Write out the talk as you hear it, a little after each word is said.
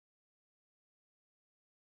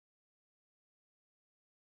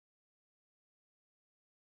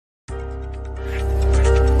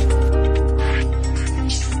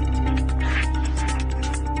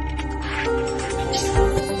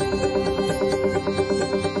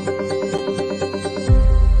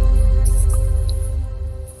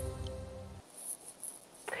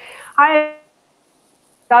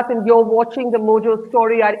And you're watching the Mojo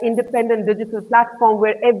Story, our independent digital platform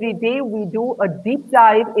where every day we do a deep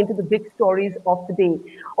dive into the big stories of the day.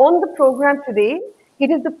 On the program today, it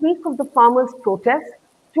is the peak of the farmers' protest.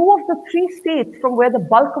 Two of the three states from where the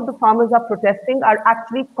bulk of the farmers are protesting are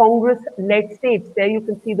actually Congress-led states. There you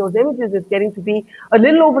can see those images. It's getting to be a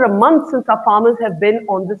little over a month since our farmers have been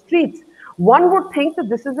on the streets. One would think that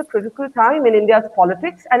this is a critical time in India's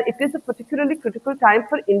politics, and it is a particularly critical time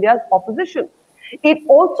for India's opposition. It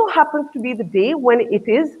also happens to be the day when it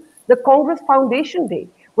is the Congress Foundation Day,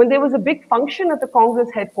 when there was a big function at the Congress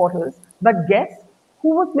headquarters. But guess who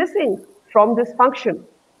was missing from this function?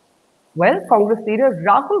 Well, Congress leader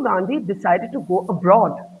Rahul Gandhi decided to go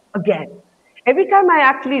abroad again. Every time I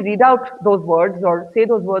actually read out those words or say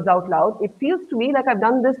those words out loud, it feels to me like I've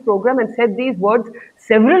done this program and said these words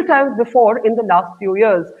several times before in the last few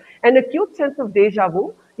years. An acute sense of deja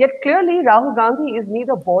vu. Yet clearly, Rahul Gandhi is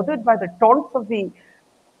neither bothered by the taunts of the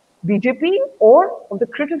BJP or of the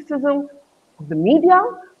criticism of the media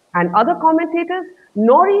and other commentators,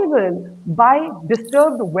 nor even by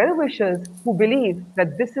disturbed well-wishers who believe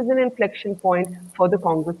that this is an inflection point for the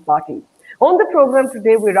Congress party. On the program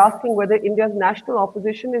today, we're asking whether India's national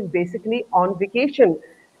opposition is basically on vacation.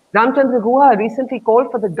 Ramchandra Guha recently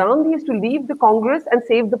called for the Gandhis to leave the Congress and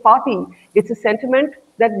save the party. It's a sentiment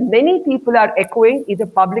that many people are echoing either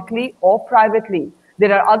publicly or privately.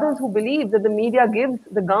 There are others who believe that the media gives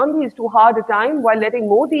the Gandhis too hard a time while letting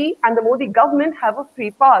Modi and the Modi government have a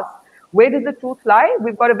free pass. Where does the truth lie?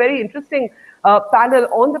 We've got a very interesting panel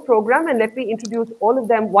on the program, and let me introduce all of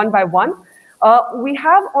them one by one. We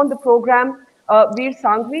have on the program Vir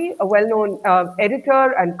Sanghvi, a well-known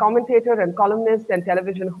editor and commentator and columnist and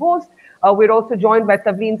television host. We're also joined by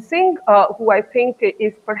Tavleen Singh, who I think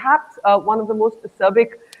is perhaps one of the most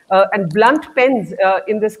acerbic and blunt pens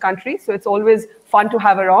in this country. So it's always fun to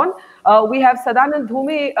have her on. We have Sadanand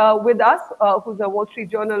Dhume with us, who's a Wall Street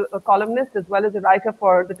Journal columnist, as well as a writer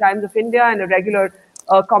for the Times of India and a regular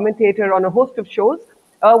commentator on a host of shows.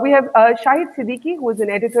 We have Shahid Siddique, who is an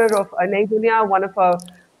editor of Nayi Duniya,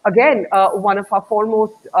 one of our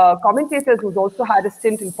foremost commentators who's also had a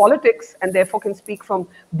stint in politics and therefore can speak from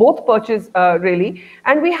both perches, really.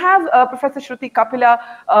 And we have Professor Shruti Kapila,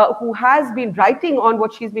 who has been writing on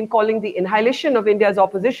what she's been calling the annihilation of India's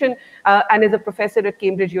opposition and is a professor at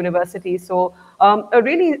Cambridge University. So a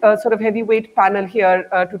really sort of heavyweight panel here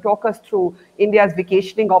to talk us through India's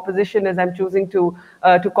vacationing opposition, as I'm choosing to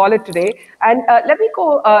call it today. And let me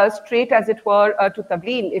go straight, as it were, to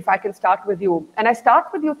Tavleen, if I can start with you. And I start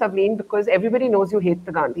with you, Tavleen, because everybody knows you hate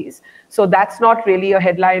the Gandhis. So that's not really a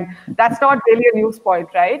headline. That's not really a news point,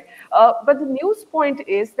 right? But the news point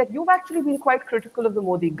is that you've actually been quite critical of the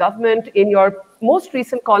Modi government. In your most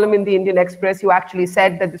recent column in the Indian Express, you actually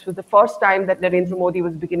said that this was the first time that Narendra Modi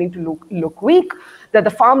was beginning to look weak, that the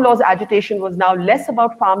farm laws agitation was now less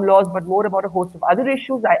about farm laws, but more about a host of other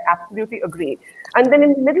issues. I absolutely agree. And then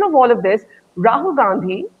in the middle of all of this, Rahul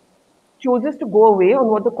Gandhi chooses to go away on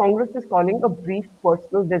what the Congress is calling a brief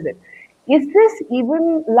personal visit. Is this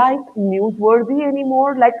even like newsworthy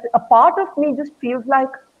anymore? Like, a part of me just feels like,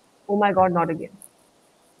 oh my God, not again.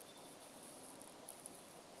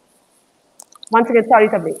 Once again, sorry,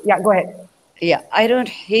 Tavleen. Yeah, go ahead. Yeah, I don't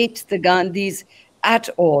hate the Gandhis at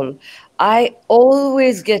all. I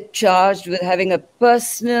always get charged with having a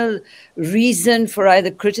personal reason for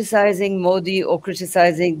either criticizing Modi or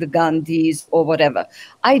criticizing the Gandhis or whatever.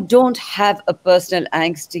 I don't have a personal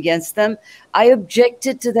angst against them. I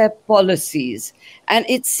objected to their policies. And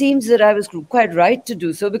it seems that I was quite right to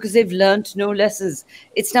do so because they've learned no lessons.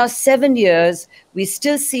 It's now 7 years. We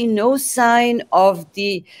still see no sign of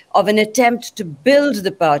an attempt to build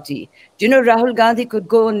the party. Do you know, Rahul Gandhi could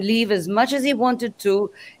go and leave as much as he wanted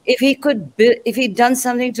to if he'd done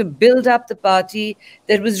something to build up the party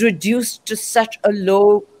that was reduced to such a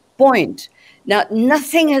low point. Now,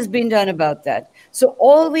 nothing has been done about that. So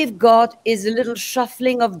all we've got is a little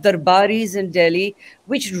shuffling of darbaris in Delhi,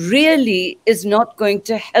 which really is not going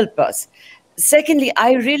to help us. Secondly,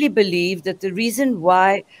 I really believe that the reason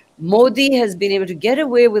why Modi has been able to get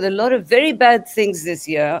away with a lot of very bad things this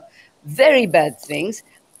year, very bad things,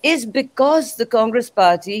 is because the Congress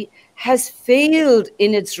party has failed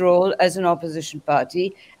in its role as an opposition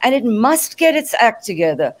party, and it must get its act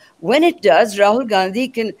together. When it does, Rahul Gandhi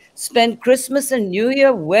can spend Christmas and New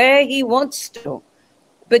Year where he wants to.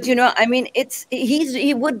 But, you know, I mean,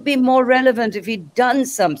 he would be more relevant if he'd done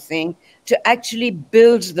something to actually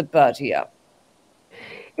build the party up.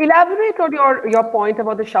 Elaborate on your point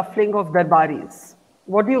about the shuffling of darbaris.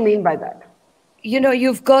 What do you mean by that?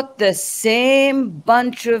 you've got the same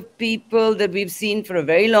bunch of people that we've seen for a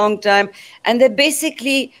very long time, and they're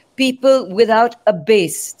basically people without a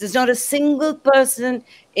base. There's not a single person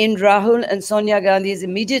in Rahul and Sonia Gandhi's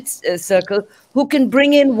immediate circle who can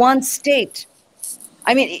bring in one state.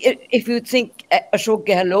 I mean, if you think Ashok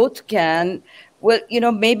Gehlot can, well,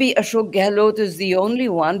 maybe Ashok Gehlot is the only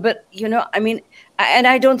one, but, I mean, and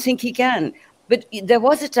I don't think he can. But there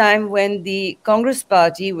was a time when the Congress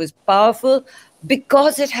party was powerful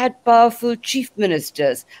because it had powerful chief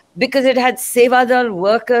ministers, because it had Sevadal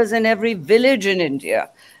workers in every village in India.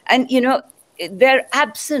 And, they're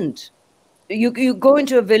absent. You go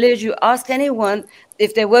into a village, you ask anyone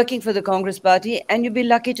if they're working for the Congress party, and you'd be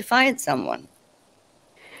lucky to find someone.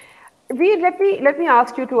 Vir, let me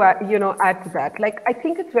ask you to add to that. Like, I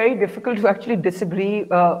think it's very difficult to actually disagree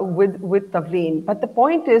with Tavleen, but the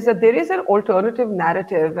point is that there is an alternative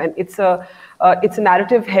narrative, and it's a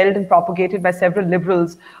narrative held and propagated by several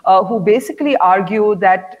liberals who basically argue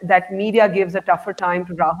that media gives a tougher time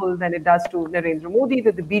to Rahul than it does to Narendra Modi,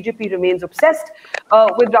 that the BJP remains obsessed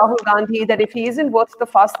with Rahul Gandhi, that if he isn't worth the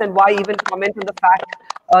fuss, then why even comment on the fact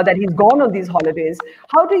that he's gone on these holidays?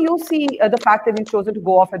 How do you see the fact that he's chosen to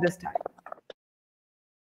go off at this time?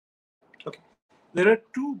 Okay. There are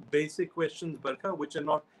two basic questions, Barkha, which are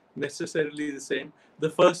not necessarily the same. The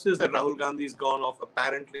first is that Rahul Gandhi's gone off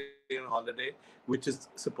apparently on holiday, which is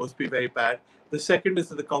supposed to be very bad. The second is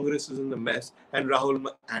that the Congress is in the mess, and Rahul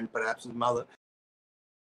and perhaps his mother.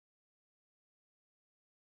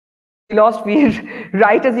 We lost Vir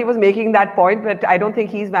right as he was making that point, but I don't think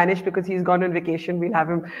he's vanished because he's gone on vacation. We'll have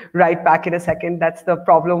him right back in a second. That's the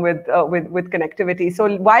problem with connectivity.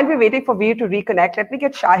 So while we're waiting for Vir to reconnect, let me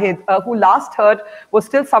get Shahid, who last heard was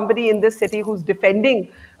still somebody in this city who's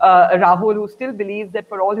defending Rahul, who still believes that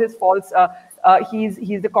for all his faults, he's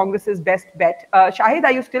the Congress's best bet. Shahid,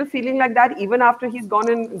 are you still feeling like that even after he's gone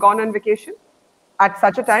on vacation at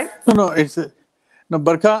such a time? No,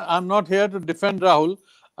 Barkha, I'm not here to defend Rahul.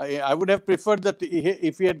 I would have preferred that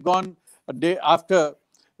if he had gone a day after.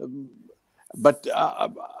 But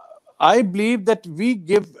I believe that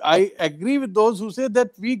I agree with those who say that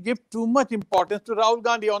we give too much importance to Rahul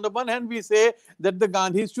Gandhi. On the one hand, we say that the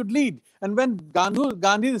Gandhis should lead. And when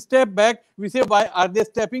Gandhis step back, we say, why are they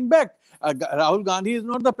stepping back? Rahul Gandhi is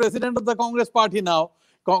not the president of the Congress party now.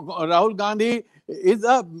 Rahul Gandhi is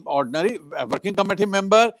an ordinary working committee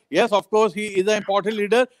member. Yes, of course, he is an important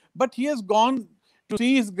leader, but he has gone to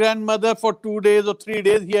see his grandmother for 2 days or 3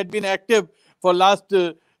 days. He had been active for last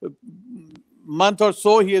month or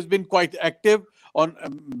so. He has been quite active on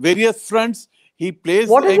various fronts. He plays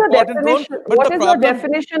an important role. What is your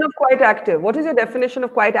definition of quite active? What is your definition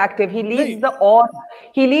of quite active? He leads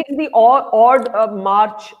the odd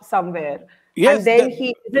march somewhere. Yes, and then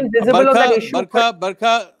he isn't visible on that issue.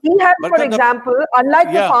 Barkha, he has, for example,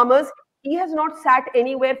 unlike the farmers, he has not sat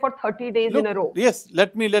anywhere for 30 days in a row. Yes,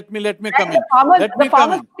 let me come in. The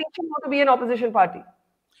farmers teach him how to be an opposition party.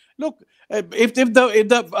 Look, if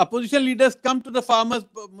the opposition leaders come to the farmers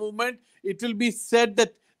movement, it will be said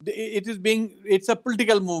that it's a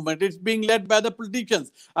political movement. It's being led by the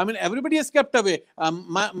politicians. I mean, everybody has kept away.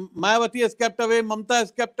 Mayawati has kept away. Mamta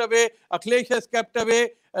has kept away. Akhilesh has kept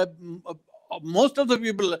away. Most of the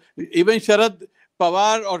people, even Sharad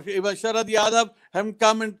Pawar or even Sharad Yadav, have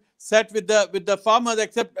come and sat with the farmers,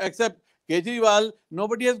 except Kejriwal.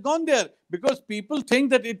 Nobody has gone there because people think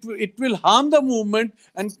that it will harm the movement,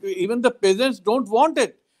 and even the peasants don't want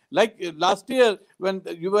it. Like last year when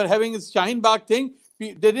you were having this Shaheen Bagh thing,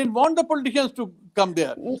 they didn't want the politicians to come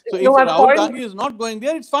there. So if Rahul Gandhi is not going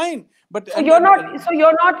there, it's fine. But so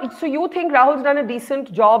you think Rahul's done a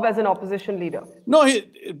decent job as an opposition leader? No,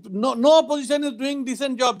 no opposition is doing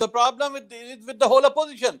decent job. The problem is with the whole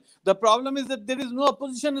opposition. The problem is that there is no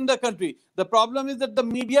opposition in the country. The problem is that the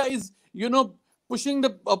media is, pushing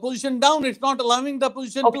the opposition down. It's not allowing the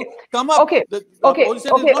opposition to come up. The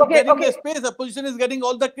opposition is not getting the space. The opposition is getting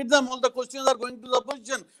all the criticism. All the questions are going to the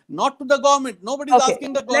opposition, not to the government. Nobody is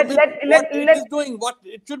asking the government what it is doing, what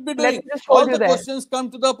it should be doing. All the questions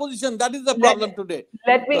come to the opposition. That is the problem today.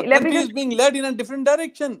 The country is being led in a different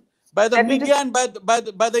direction by the media and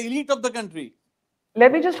by the elite of the country.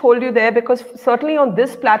 Let me just hold you there, because certainly on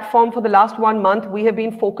this platform for the last 1 month, we have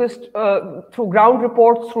been focused through ground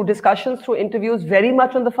reports, through discussions, through interviews, very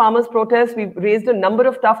much on the farmers' protests. We've raised a number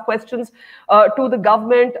of tough questions to the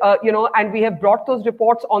government, and we have brought those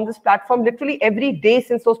reports on this platform literally every day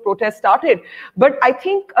since those protests started. But I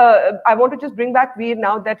think I want to just bring back Vir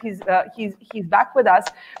now that he's back with us.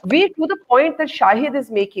 Vir, to the point that Shahid is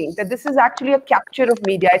making, that this is actually a capture of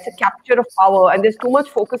media, it's a capture of power, and there's too much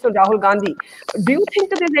focus on Rahul Gandhi. Do you you think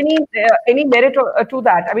that there's any merit to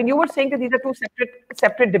that? I mean, you were saying that these are two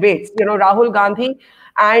separate debates. You know, Rahul Gandhi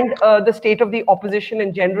and the state of the opposition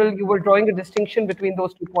in general. You were drawing a distinction between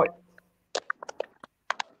those 2 points.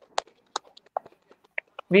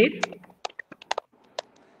 Veer?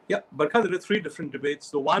 Yeah, Barkha, there are 3 different debates.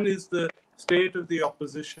 The one is the state of the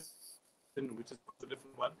opposition, which is a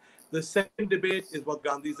different one. The second debate is what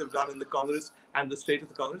Gandhis have done in the Congress and the state of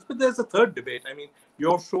the Congress. But there's a third debate. I mean,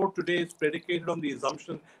 your show today is predicated on the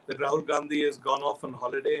assumption that Rahul Gandhi has gone off on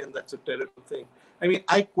holiday, and that's a terrible thing. I mean,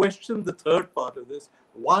 I question the third part of this.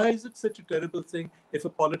 Why is it such a terrible thing if a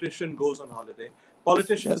politician goes on holiday?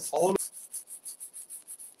 Politicians all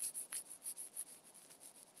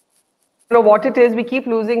Know what it is. We keep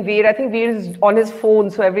losing Veer. I think Veer is on his phone,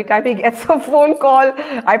 so every time he gets a phone call,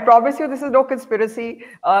 I promise you this is no conspiracy.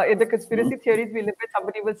 In the conspiracy theories we live with,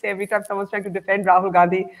 somebody will say every time someone's trying to defend Rahul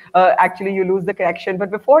Gandhi, actually you lose the connection. But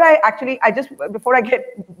before I get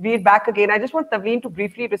Veer back again, I just want Tavleen to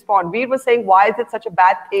briefly respond. Veer was saying, why is it such a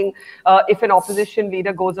bad thing if an opposition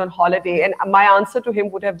leader goes on holiday? And my answer to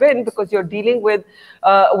him would have been, because you're dealing with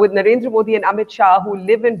Narendra Modi and Amit Shah, who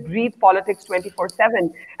live and breathe politics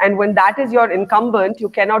 24/7, and when that is your incumbent, you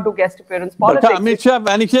cannot do guest appearance politics. But Amit Shah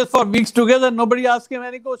vanishes for weeks together. Nobody asks him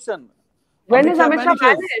any question. When is Amit Shah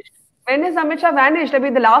vanished? When is Amit Shah vanished? I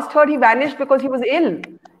mean, the last heard he vanished because he was ill.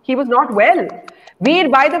 He was not well. Veer,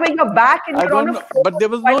 by the way, you're back and you're on a phone. But there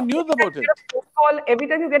was no news about it. Every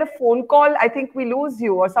time you get a phone call, I think we lose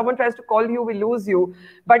you, or someone tries to call you, we lose you.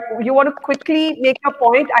 But you want to quickly make your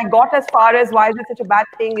point. I got as far as, why is it such a bad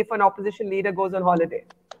thing if an opposition leader goes on holiday?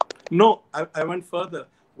 No, I went further.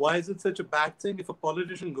 Why is it such a bad thing if a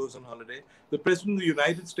politician goes on holiday? The President of the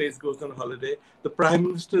United States goes on holiday. The Prime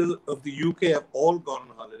Minister of the UK have all gone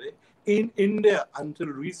on holiday. In India, until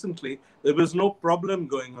recently, there was no problem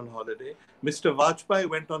going on holiday. Mr. Vajpayee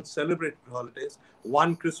went on celebrated holidays.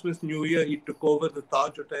 One Christmas, New Year, he took over the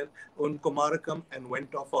Taj Hotel on Kumarakam and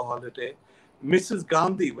went off a holiday. Mrs.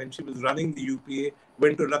 Gandhi, when she was running the UPA,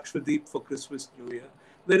 went to Lakshadweep for Christmas, New Year.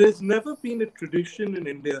 There has never been a tradition in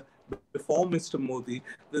India before Mr. Modi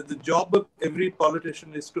that the job of every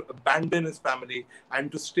politician is to abandon his family and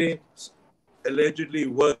to stay allegedly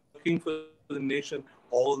working for the nation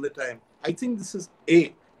all the time. I think this is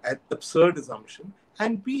A, an absurd assumption,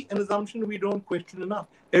 and B, an assumption we don't question enough.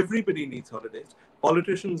 Everybody needs holidays.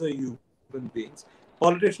 Politicians are human beings.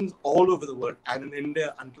 Politicians all over the world, and in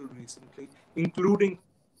India until recently, including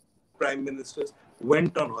prime ministers,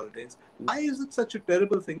 went on holidays. Why is it such a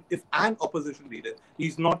terrible thing if an opposition leader,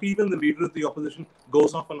 he's not even the leader of the opposition,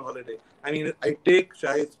 goes off on holiday? I mean, I take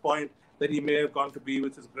Shahid's point that he may have gone to be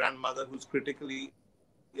with his grandmother who's critically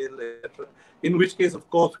ill, etc. In which case, of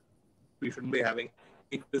course, we shouldn't be having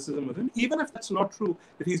a criticism of him. Even if that's not true,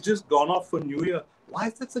 if he's just gone off for New Year, why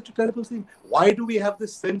is that such a terrible thing? Why do we have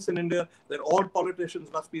this sense in India that all politicians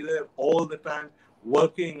must be there all the time,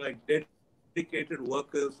 working like dedicated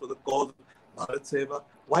workers for the cause of Bharat Seva?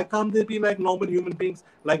 Why can't they be like normal human beings,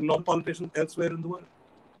 like non-politicians elsewhere in the world?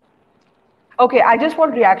 Okay, I just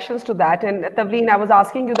want reactions to that. And Tavleen, I was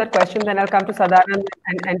asking you that question, then I'll come to Sadanand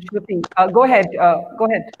and Shruti. Go ahead,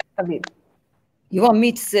 Tavleen. You want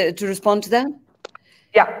me to respond to that?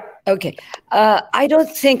 Yeah. Okay. I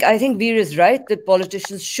think Veer is right that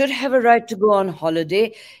politicians should have a right to go on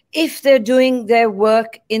holiday if they're doing their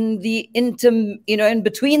work in the in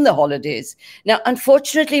between the holidays. Now,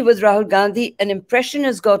 unfortunately, with Rahul Gandhi, an impression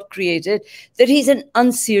has got created that he's an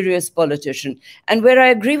unserious politician. And where I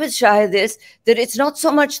agree with Shahid is that it's not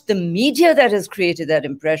so much the media that has created that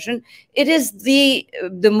impression, it is the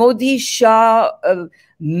Modi Shah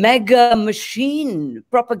mega machine,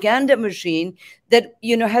 propaganda machine that,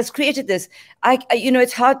 has created this.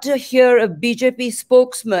 It's hard to hear a BJP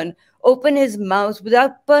spokesman open his mouth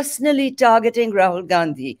without personally targeting Rahul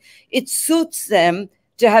Gandhi. It suits them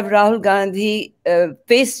to have Rahul Gandhi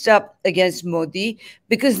faced up against Modi,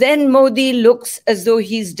 because then Modi looks as though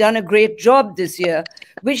he's done a great job this year,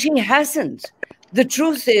 which he hasn't. The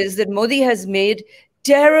truth is that Modi has made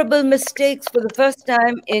terrible mistakes for the first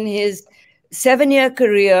time in his 7-year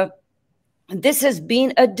career. This has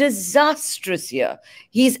been a disastrous year.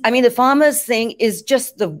 The farmers thing is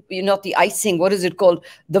just not the icing. What is it called?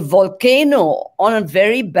 The volcano on a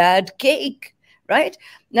very bad cake, right?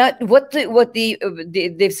 Now, what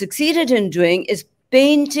they've succeeded in doing is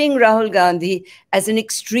painting Rahul Gandhi as an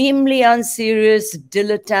extremely unserious,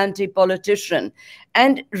 dilettante politician.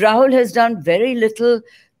 And Rahul has done very little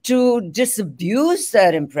to disabuse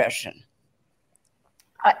that impression.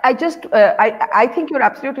 I think you're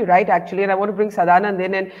absolutely right, actually, and I want to bring Sadanand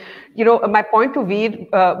in. And my point to Veer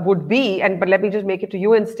would be, but let me just make it to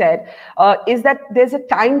you instead, is that there's a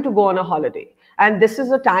time to go on a holiday. And this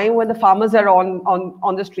is a time when the farmers are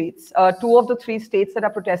on the streets. Two of the three states that are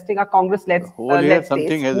protesting are Congress-led Whole year states.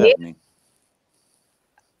 something is happening.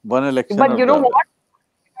 One election But or you know the other. what?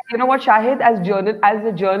 You know what, Shahid, as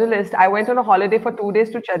a journalist, I went on a holiday for 2 days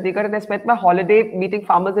to Chandigarh and I spent my holiday meeting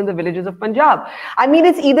farmers in the villages of Punjab. I mean,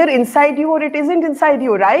 it's either inside you or it isn't inside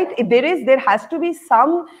you, right? There has to be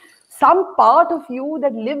some part of you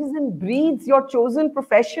that lives and breathes your chosen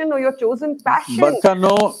profession or your chosen passion. Barkha,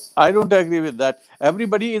 no, I don't agree with that.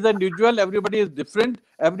 Everybody is an individual, everybody is different,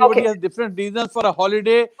 everybody has different reasons for a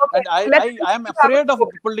holiday. And I am afraid of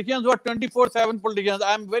politicians who are 24/7 politicians.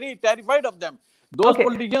 I am very terrified of them. Those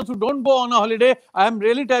politicians who don't go on a holiday, I am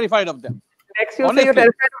really terrified of them. Next, you say you're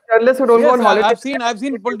terrified of journalists who don't go on holiday. I've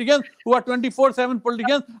seen politicians who are 24/7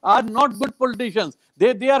 politicians are not good politicians.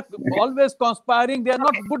 They are always conspiring. They are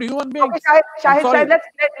not good human beings. Shahid,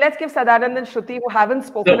 let's give Sadanand and Shruti, who haven't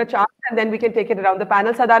spoken, a chance, and then we can take it around the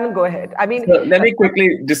panel. Sadanand, go ahead. I mean, let me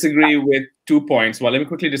quickly disagree with 2 points. Well, let me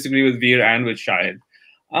quickly disagree with Vir and with Shahid.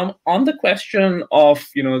 On the question of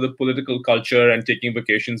the political culture and taking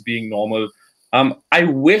vacations being normal, I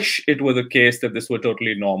wish it were the case that this were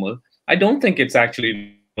totally normal. I don't think it's actually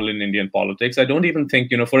normal in Indian politics. I don't even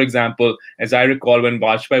think, for example, as I recall when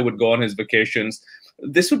Vajpayee would go on his vacations,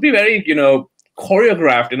 this would be very,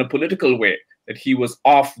 choreographed in a political way, that he was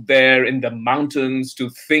off there in the mountains to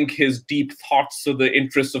think his deep thoughts of the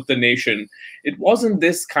interests of the nation. It wasn't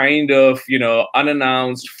this kind of,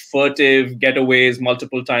 unannounced, furtive getaways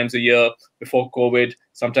multiple times a year before COVID,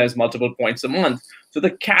 sometimes multiple points a month. So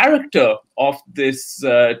the character of this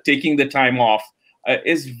taking the time off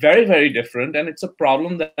is very, very different. And it's a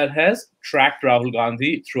problem that has tracked Rahul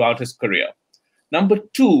Gandhi throughout his career. Number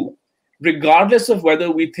 2, regardless of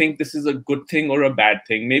whether we think this is a good thing or a bad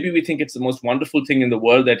thing, maybe we think it's the most wonderful thing in the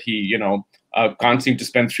world that he, can't seem to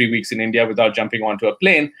spend 3 weeks in India without jumping onto a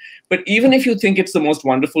plane. But even if you think it's the most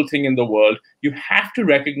wonderful thing in the world, you have to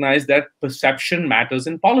recognize that perception matters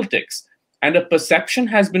in politics. And a perception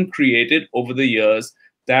has been created over the years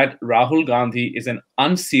that Rahul Gandhi is an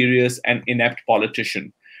unserious and inept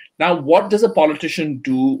politician. Now, what does a politician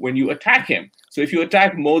do when you attack him? So if you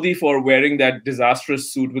attack Modi for wearing that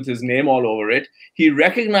disastrous suit with his name all over it, he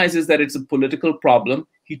recognizes that it's a political problem.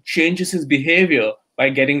 He changes his behavior by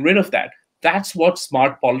getting rid of that. That's what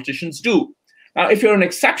smart politicians do. Now, if you're an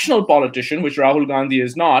exceptional politician, which Rahul Gandhi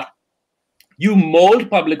is not, you mold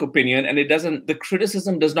public opinion, and the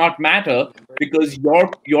criticism does not matter because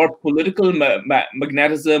your political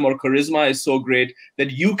magnetism or charisma is so great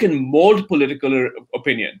that you can mold political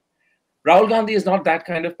opinion. Rahul Gandhi is not that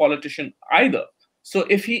kind of politician either. So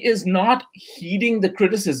if he is not heeding the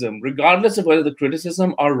criticism, regardless of whether the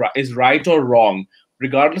criticism is right or wrong,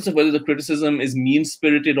 regardless of whether the criticism is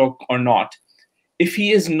mean-spirited or not, if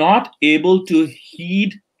he is not able to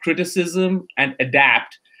heed criticism and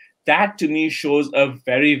adapt, that to me shows a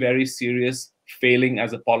very, very serious failing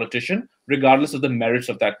as a politician, regardless of the merits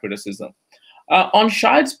of that criticism. On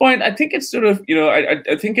Shahid's point, I think it's sort of,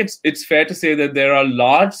 I think it's fair to say that there are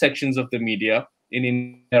large sections of the media in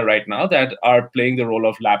India right now that are playing the role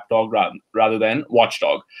of lapdog rather than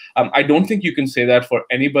watchdog. I don't think you can say that for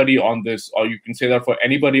anybody on this, or you can say that for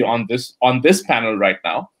anybody on this panel right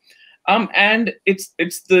now. And it's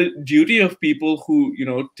the duty of people who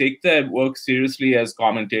take their work seriously as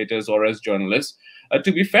commentators or as journalists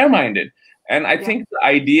to be fair-minded. And I think the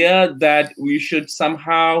idea that we should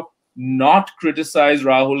somehow not criticize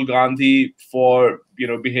Rahul Gandhi for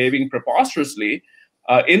behaving preposterously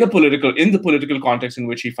in the political context in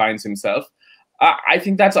which he finds himself, I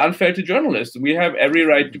think that's unfair to journalists. We have every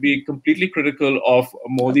right to be completely critical of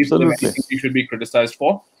Modi for anything he should be criticized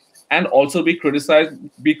for, and also be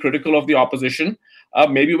critical of the opposition.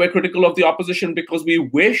 Maybe we're critical of the opposition because we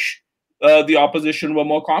wish the opposition were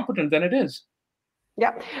more competent than it is.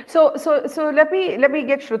 Yeah. So let me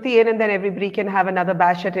get Shruti in, and then everybody can have another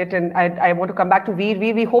bash at it. And I want to come back to Vir.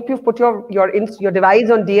 We hope you've put your device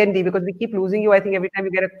on DND, because we keep losing you, I think, every time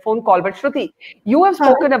you get a phone call. But Shruti, you have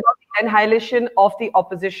spoken about the annihilation of the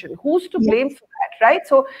opposition. Who's to blame for that, right?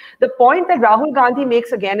 So the point that Rahul Gandhi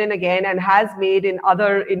makes again and again, and has made in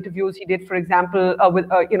other interviews he did, for example,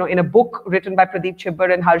 in a book written by Pradeep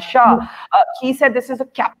Chibbar and Harsha, he said this is a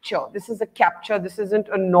capture. This is a capture. This isn't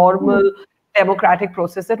a normal democratic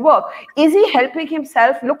process at work. Is he helping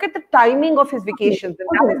himself? Look at the timing of his vacations. And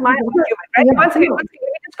that is my argument, right? Once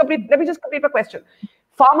again, let me just complete my question.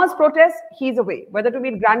 Farmers protest, he's away. Whether to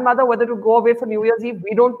meet grandmother, whether to go away for New Year's Eve,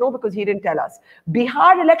 we don't know, because he didn't tell us.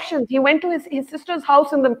 Bihar elections, he went to his sister's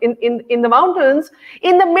house in the mountains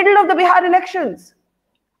in the middle of the Bihar elections.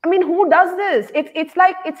 I mean, who does this? It's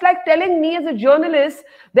like telling me as a journalist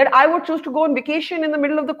that I would choose to go on vacation in the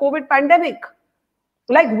middle of the COVID pandemic.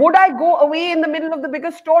 Like, would I go away in the middle of the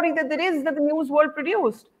biggest story that there is that the news world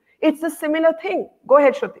produced? It's a similar thing. Go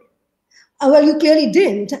ahead, Shruti. Well, you clearly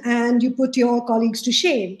didn't, and you put your colleagues to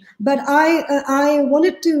shame. But I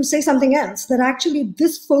wanted to say something else, that actually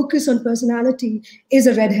this focus on personality is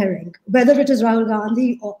a red herring. Whether it is Rahul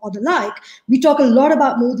Gandhi or the like, we talk a lot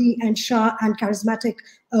about Modi and Shah and charismatic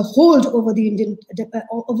hold over the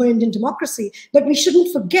Indian democracy. But we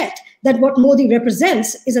shouldn't forget that what Modi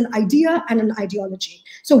represents is an idea and an ideology.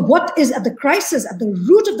 So what is at the crisis, at the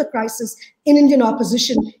root of the crisis in Indian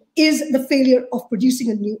opposition, is the failure of producing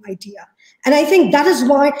a new idea. And I think that is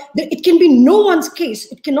why it can be no one's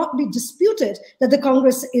case. It cannot be disputed that the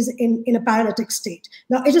Congress is in a paralytic state.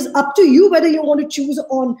 Now, it is up to you whether you want to choose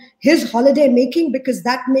on his holiday making, because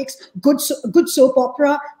that makes good soap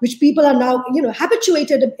opera, which people are now,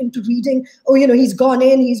 habituated into reading. Oh, he's gone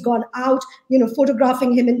in, he's gone out,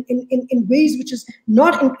 photographing him in ways which is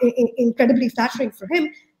not incredibly flattering for him.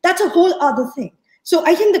 That's a whole other thing. So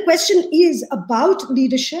I think the question is about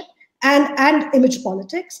leadership and image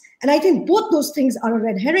politics. And I think both those things are a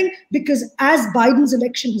red herring, because as Biden's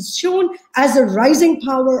election has shown, as a rising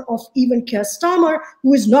power of even Keir Starmer,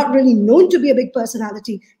 who is not really known to be a big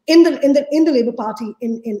personality in the Labour Party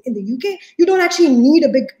in the UK, you don't actually need a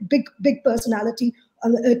big personality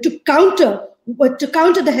to counter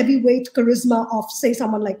the heavyweight charisma of, say,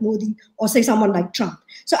 someone like Modi or, say, someone like Trump.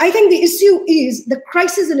 So I think the issue is the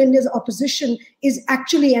crisis in India's opposition is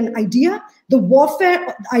actually an idea. The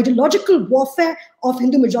warfare, ideological warfare of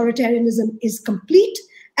Hindu majoritarianism is complete.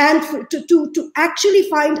 And to actually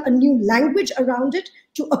find a new language around it,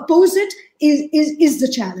 to oppose it, is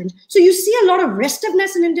the challenge. So you see a lot of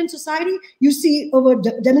restiveness in Indian society. You see over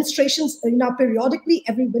demonstrations periodically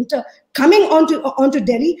every winter coming onto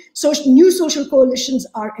Delhi. So new social coalitions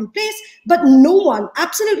are in place, but no one,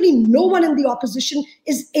 absolutely no one in the opposition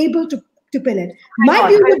is able to pin it. My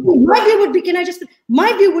view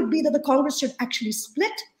would be that the Congress should actually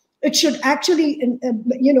split. It should actually,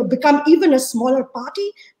 become even a smaller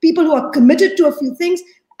party, people who are committed to a few things,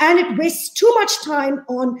 and it wastes too much time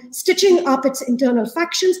on stitching up its internal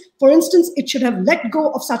factions. For instance, it should have let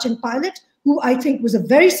go of Sachin Pilot, who I think was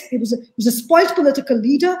a spoiled political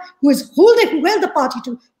leader who held the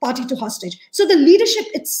party to hostage. So the leadership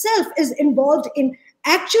itself is involved in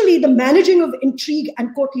actually the managing of intrigue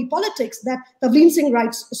and courtly politics that Tavleen Singh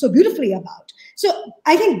writes so beautifully about. So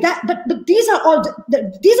I think that, but these are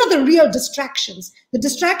the real distractions. The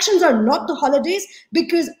distractions are not the holidays,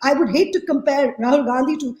 because I would hate to compare Rahul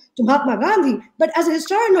Gandhi to Mahatma Gandhi, but as a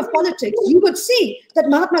historian of politics, you would see that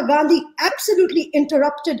Mahatma Gandhi absolutely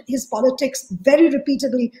interrupted his politics very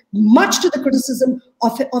repeatedly, much to the criticism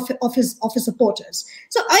of his supporters.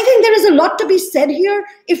 So I think there is a lot to be said here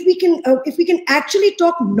if we can actually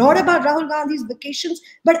talk not about Rahul Gandhi's vacations,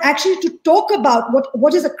 but actually to talk about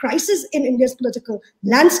what is a crisis in India's political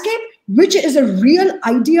landscape, which is a real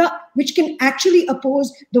idea which can actually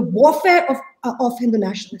oppose the warfare of Hindu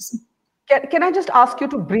nationalism. Can I just ask you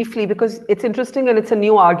to briefly, because it's interesting and it's a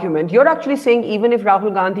new argument. You're actually saying even if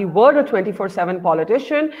Rahul Gandhi were a 24/7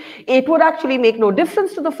 politician, it would actually make no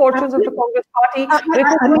difference to the fortunes of the Congress party. Because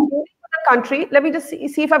you're dealing with a country, let me just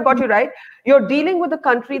see if I've got you right. You're dealing with a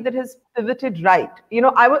country that has pivoted right.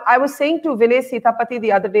 I was saying to Vinay Sitapati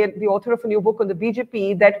the other day, the author of a new book on the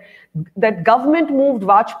BJP, that government moved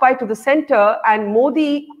Vajpayee to the center and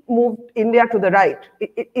Modi moved India to the right.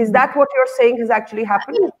 Is that what you're saying has actually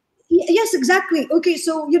happened? Yes, exactly. Okay,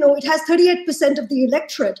 so, it has 38% of the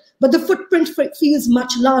electorate, but the footprint feels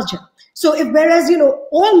much larger. So whereas,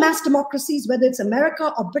 all mass democracies, whether it's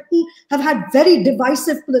America or Britain, have had very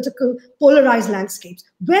divisive political polarized landscapes.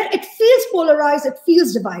 Where it feels polarized, it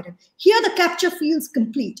feels divided. Here, the capture feels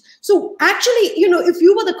complete. So actually, if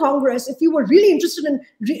you were the Congress, if you were really interested in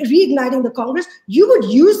reigniting the Congress, you would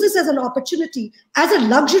use this as an opportunity, as a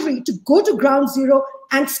luxury to go to ground zero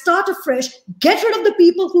and start afresh, get rid of the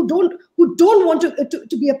people who don't want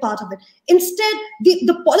to be a part of it. Instead,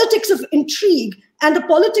 the politics of intrigue and the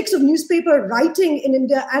politics of newspaper writing in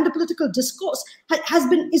India and the political discourse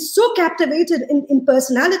is so captivated in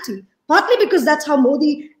personality, partly because that's how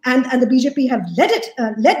Modi and the BJP have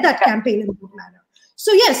led that campaign in that manner.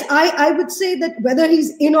 So yes, I would say that whether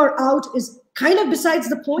he's in or out is kind of besides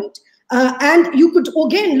the point. And you could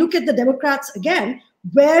again look at the Democrats again,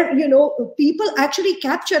 where people actually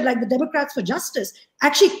captured, like the Democrats for Justice,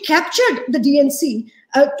 actually captured the DNC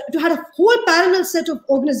to have a whole parallel set of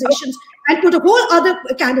organizations and put a whole other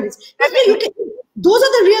candidates. Those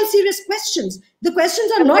are the real serious questions. The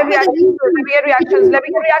questions are not whether Let me get reactions,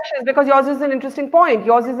 because yours is an interesting point.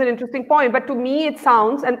 But to me, it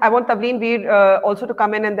sounds, and I want Tavleen Vir also to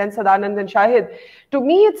come in, and then Sadanand and Shahid. To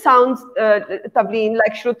me, it sounds, Tavleen,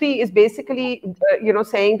 like Shruti is basically,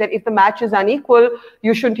 saying that if the match is unequal,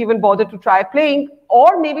 you shouldn't even bother to try playing.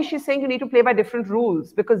 Or maybe she's saying you need to play by different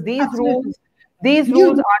rules, because these rules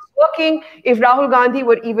aren't working. If Rahul Gandhi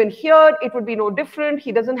were even here, it would be no different.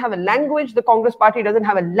 He doesn't have a language. The Congress party doesn't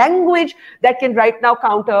have a language that can right now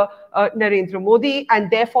counter Narendra Modi. And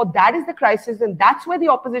therefore, that is the crisis. And that's where the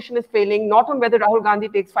opposition is failing, not on whether Rahul Gandhi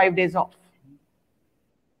takes 5 days off.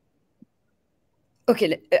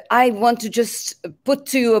 Okay, I want to just put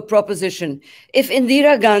to you a proposition. If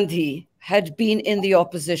Indira Gandhi had been in the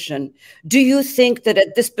opposition, do you think that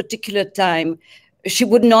at this particular time, she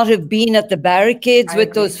would not have been at the barricades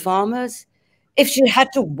with those farmers? If she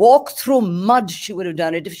had to walk through mud, she would have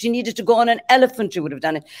done it. If she needed to go on an elephant, she would have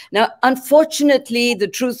done it. Now, unfortunately, the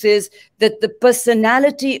truth is that the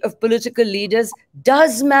personality of political leaders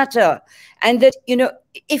does matter. And that,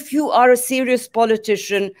 if you are a serious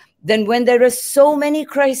politician, then when there are so many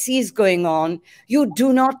crises going on, you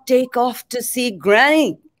do not take off to see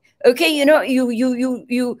granny. Okay,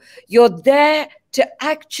 you're there to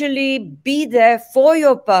actually be there for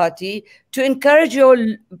your party, to encourage your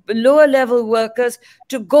lower level workers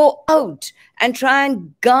to go out and try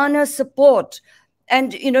and garner support,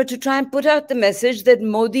 and to try and put out the message that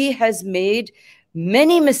Modi has made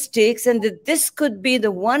many mistakes, and that this could be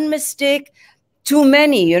the one mistake too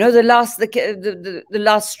many, the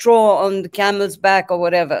last straw on the camel's back or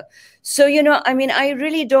whatever. So, I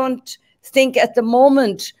really don't think at the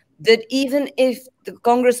moment that even if the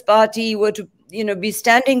Congress party were to, be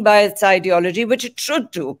standing by its ideology, which it should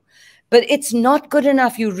do, but it's not good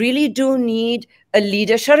enough. You really do need a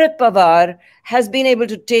leader. Sharad Pawar has been able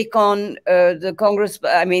to take on the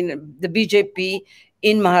BJP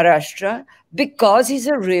in Maharashtra because he's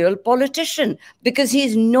a real politician, because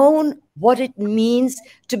he's known what it means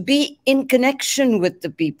to be in connection with the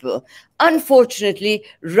people. Unfortunately,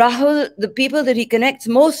 Rahul, the people that he connects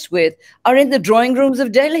most with are in the drawing rooms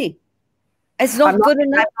of Delhi. It's not good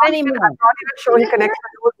enough anymore. I'm not even sure he connects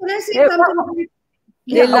with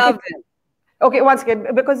They love him. Okay, once again,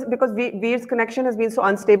 because Vir's connection has been so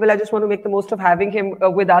unstable, I just want to make the most of having him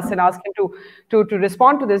with us and ask him to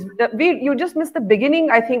respond to this. Vir, you just missed the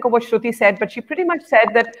beginning, I think, of what Shruti said, but she pretty much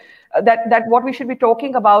said that what we should be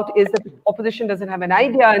talking about is that the opposition doesn't have an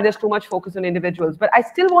idea and there's too much focus on individuals. But I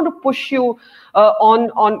still want to push you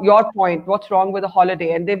on your point, what's wrong with the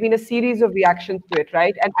holiday? And there've been a series of reactions to it,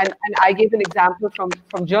 right? And I gave an example from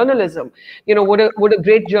journalism. Would a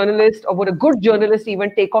great journalist or would a good journalist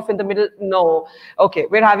even take off in the middle? No. Okay,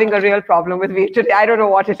 we're having a real problem with Vir today. I don't know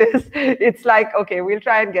what it is. It's like, okay, we'll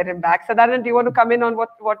try and get him back. Sadanand, do you want to come in on what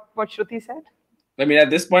Shruti said? I mean, at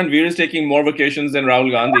this point, Vir is taking more vacations than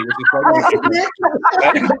Rahul Gandhi, which is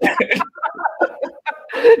quite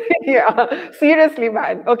Yeah, seriously,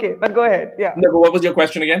 man. Okay, but go ahead. Yeah. No, but what was your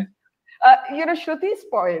question again? Shruti's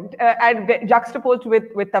point, and juxtaposed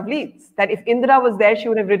with Tavleen's, that if Indira was there, she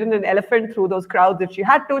would have ridden an elephant through those crowds if she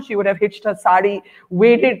had to. She would have hitched her sari,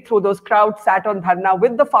 waded through those crowds, sat on dharna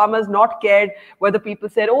with the farmers, not cared whether people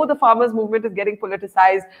said, oh, the farmers movement is getting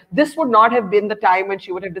politicized. This would not have been the time when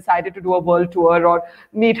she would have decided to do a world tour or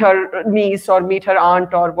meet her niece or meet her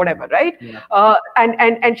aunt or whatever, right? Yeah.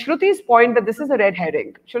 And Shruti's point that this is a red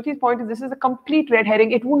herring. Shruti's point is this is a complete red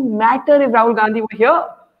herring. It wouldn't matter if Rahul Gandhi were here.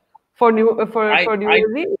 For New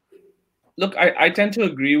Year's Eve. Look, I tend to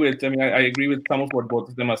agree with, I agree with some of what both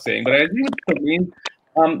of them are saying, but I agree with Tavleen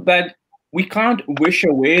that we can't wish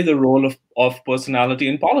away the role of personality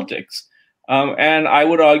in politics. And I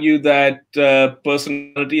would argue that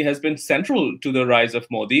personality has been central to the rise of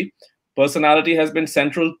Modi. Personality has been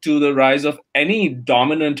central to the rise of any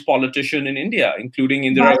dominant politician in India, including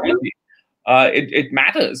Indira Gandhi. It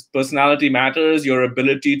matters. Personality matters. Your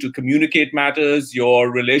ability to communicate matters.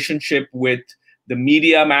 Your relationship with the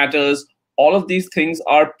media matters. All of these things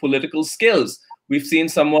are political skills. We've seen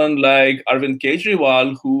someone like Arvind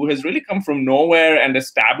Kejriwal, who has really come from nowhere and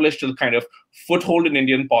established a kind of foothold in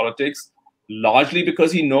Indian politics, largely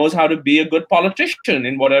because he knows how to be a good politician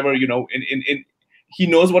in whatever, he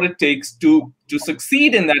knows what it takes to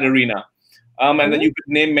succeed in that arena. And then you could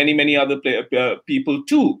name many, many other people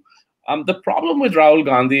too. The problem with Rahul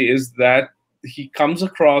Gandhi is that he comes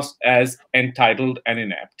across as entitled and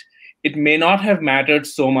inept. It may not have mattered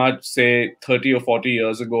so much, say, 30 or 40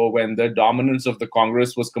 years ago when the dominance of the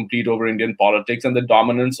Congress was complete over Indian politics and the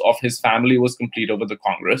dominance of his family was complete over the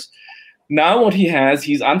Congress. Now what he has,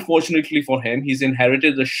 he's unfortunately for him, he's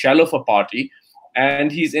inherited the shell of a party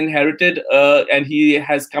and he's inherited, and he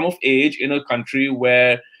has come of age in a country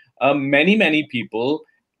where many people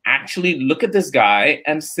actually look at this guy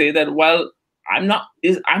and say that, well, I'm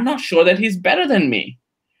not sure that he's better than me.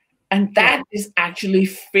 And that is actually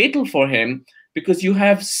fatal for him, because you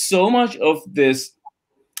have so much of this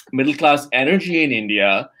middle class energy in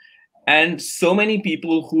India, and so many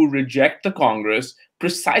people who reject the Congress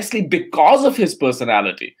precisely because of his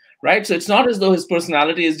personality, right? So it's not as though his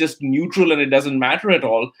personality is just neutral and it doesn't matter at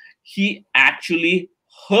all. He actually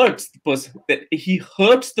hurts he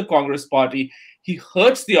hurts the Congress party. He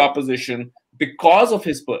hurts the opposition because of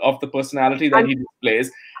the personality that he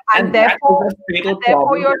displays. And therefore, that is a fatal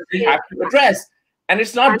problem that we have to address. And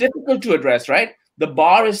it's not difficult to address, right? The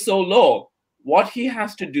bar is so low. What he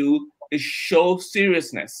has to do is show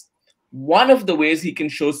seriousness. One of the ways he can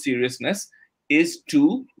show seriousness is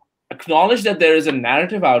to acknowledge that there is a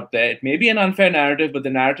narrative out there. It may be an unfair narrative, but the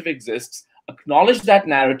narrative exists. Acknowledge that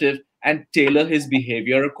narrative and tailor his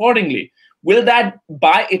behavior accordingly. Will that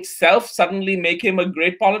by itself suddenly make him a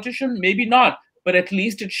great politician? Maybe not. But at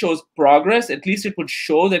least it shows progress. At least it would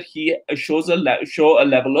show that he shows a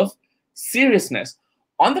level of seriousness.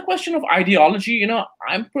 On the question of ideology,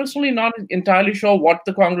 I'm personally not entirely sure what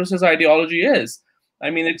the Congress's ideology is. I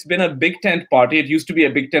mean, it's been a big tent party. It used to be a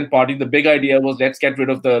big tent party. The big idea was let's get rid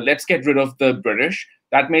of the British.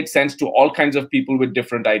 That made sense to all kinds of people with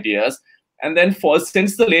different ideas. And then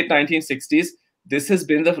since the late 1960s, this has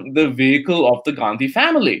been the vehicle of the Gandhi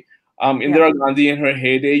family. Indira Gandhi in her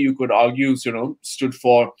heyday, you could argue, stood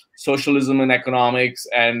for socialism and economics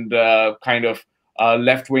and kind of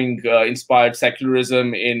left-wing inspired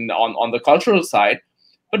secularism on the cultural side.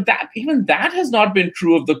 But even that has not been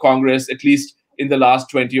true of the Congress, at least in the last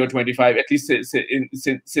 20 or 25, at least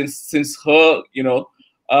since her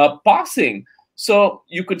passing. So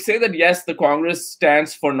you could say that, yes, the Congress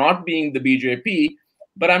stands for not being the BJP,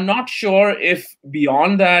 but I'm not sure if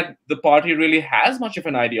beyond that, the party really has much of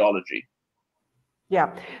an ideology.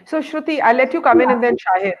 Yeah. So, Shruti, I'll let you come in and then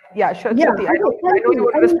Shahid. Yeah, Shruti, I know you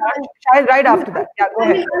want to respond. Shahid, right after that. Yeah, go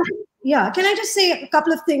ahead. Yeah, can I just say a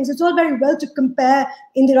couple of things? It's all very well to compare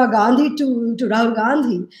Indira Gandhi to Rahul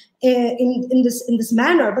Gandhi in this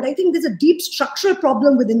manner, but I think there's a deep structural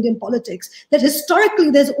problem with Indian politics that historically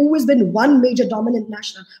there's always been one major dominant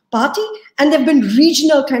national party, and there have been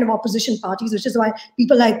regional kind of opposition parties, which is why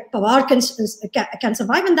people like Pawar can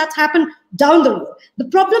survive, and that's happened down the road. The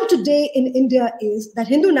problem today in India is that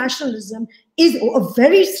Hindu nationalism is a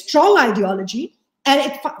very strong ideology.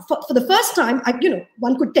 And for the first time,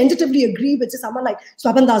 one could tentatively agree with someone like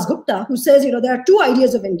Swapan Das Gupta, who says, there are two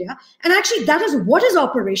ideas of India. And actually, that is what is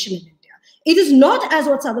operation in India. It is not, as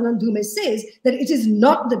what Sadanand Dhume says, that it is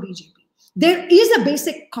not the BJP. There is a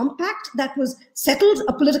basic compact that was settled,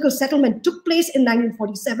 a political settlement took place in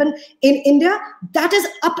 1947 in India that is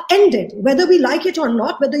upended, whether we like it or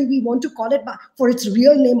not, whether we want to call it for its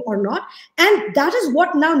real name or not. And that is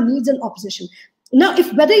what now needs an opposition. Now,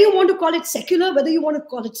 whether you want to call it secular, whether you want to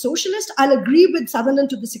call it socialist, I'll agree with Sadanand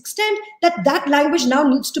to this extent that language now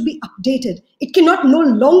needs to be updated. It cannot no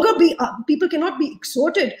longer be, people cannot be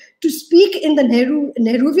exhorted to speak in the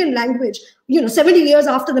Nehruvian language, 70 years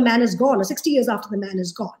after the man is gone or 60 years after the man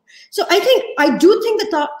is gone. So I do think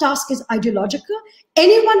the task is ideological.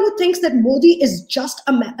 Anyone who thinks that Modi is just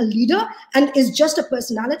a leader and is just a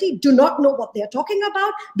personality do not know what they're talking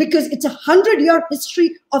about, because it's 100-year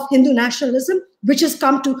history of Hindu nationalism which has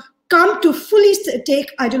come to fully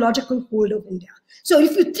take ideological hold of India. So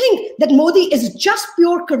if you think that Modi is just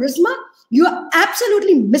pure charisma, you are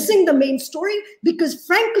absolutely missing the main story, because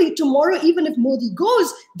frankly, tomorrow, even if Modi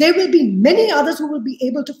goes, there will be many others who will be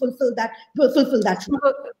able to fulfill that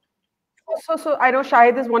role. So I know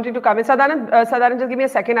Shahid is wanting to come in. Sadanand, just give me a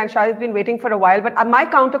second. And Shahid's been waiting for a while. But my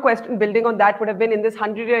counter question building on that would have been, in this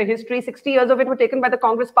 100-year history, 60 years of it were taken by the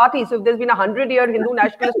Congress party. So if there's been a 100-year Hindu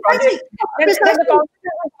nationalist project, then the Congress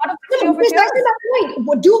is part of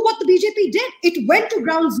it. Do what the BJP did. It went to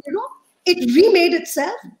ground zero. It remade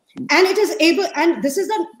itself. And it is able, and this is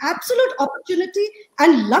an absolute opportunity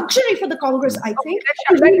and luxury for the Congress, I think.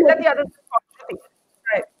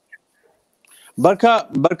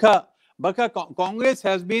 Barkha, Congress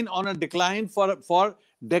has been on a decline for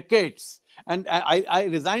decades. And I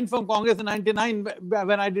resigned from Congress in 99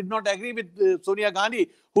 when I did not agree with Sonia Gandhi,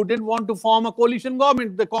 who didn't want to form a coalition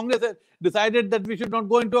government. The Congress decided that we should not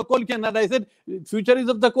go into a coalition. And I said, future is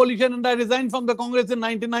of the coalition. And I resigned from the Congress in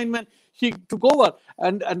 99 when she took over.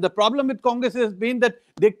 And the problem with Congress has been that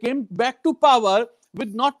they came back to power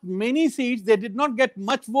with not many seats. They did not get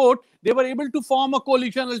much vote. They were able to form a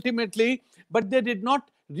coalition ultimately, but they did not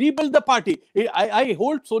rebuild the party. I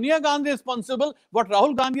hold Sonia Gandhi responsible. What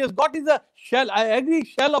Rahul Gandhi has got is a shell, I agree,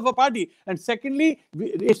 shell of a party. And secondly,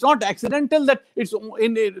 it's not accidental that it's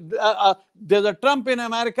there's a Trump in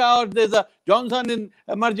America, or there's a Johnson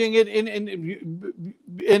emerging in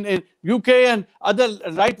UK, and other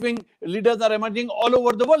right-wing leaders are emerging all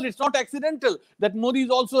over the world. It's not accidental that Modi is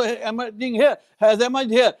also emerging here, has emerged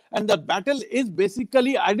here. And the battle is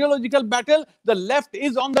basically ideological battle. The left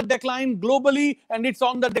is on the decline globally, and it's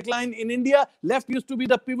on the decline in India. Left used to be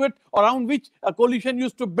the pivot around which a coalition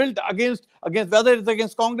used to build against whether it's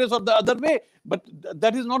against Congress or the other way. But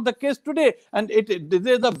that is not the case today. And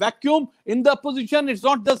there's a vacuum in the opposition. It's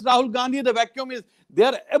not just Rahul Gandhi. The vacuum is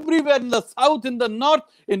there everywhere, in the south, in the north.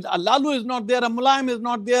 Lalu is not there, Mulayam is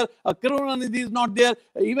not there, Karunanidhi is not there.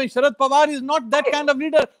 Even Sharad Pawar is not that kind of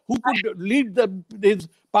leader who could lead his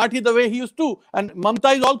party the way he used to. And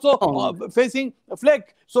Mamta is also facing a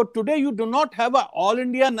fleck. So today you do not have an all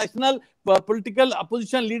India national political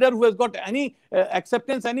opposition leader who has got any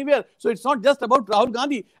acceptance anywhere. So it's not just about Rahul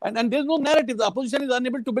Gandhi. And there's no narrative. The opposition is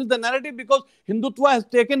unable to build the narrative because Hindutva has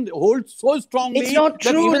taken hold so strongly. It's not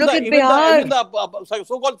true. Even Look at Bihar. even the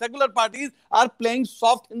so-called secular parties are playing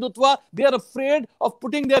soft Hindutva. They are afraid of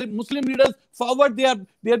putting their Muslim leaders forward. They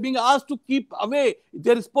are being asked to keep away.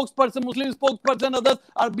 Their spokesperson, Muslim spokesperson, others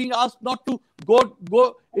are being asked not to go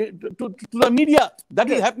to the media. That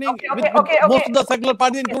is happening with most of the secular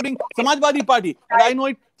parties, including Samajwadi Party. And I know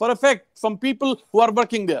it for a fact from people who are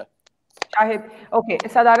working there. Shahid, okay,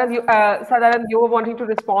 Sadanand, you were wanting to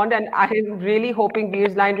respond, and I am really hoping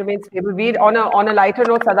Veer's line remains stable. Veer, on a lighter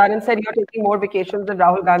note, Sadanand said you're taking more vacations than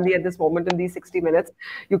Rahul Gandhi at this moment in these 60 minutes.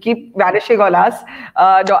 You keep vanishing on us.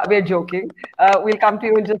 No, we're joking. We'll come to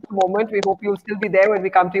you in just a moment. We hope you'll still be there when we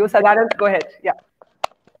come to you. Sadanand, go ahead. Yeah.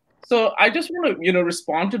 So I just want to,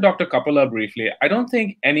 respond to Dr. Kapila briefly. I don't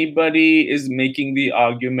think anybody is making the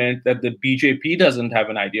argument that the BJP doesn't have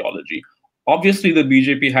an ideology. Obviously, the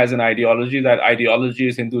BJP has an ideology. That ideology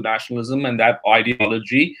is Hindu nationalism, and that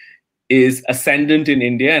ideology is ascendant in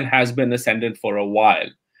India and has been ascendant for a while.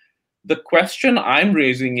 The question I'm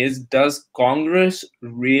raising is, does Congress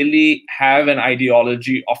really have an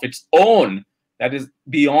ideology of its own that is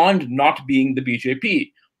beyond not being the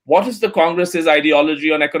BJP? What is the Congress's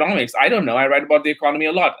ideology on economics? I don't know. I write about the economy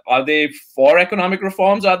a lot. Are they for economic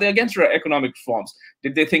reforms? Are they against economic reforms?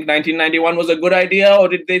 Did they think 1991 was a good idea, or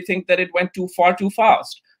did they think that it went too far too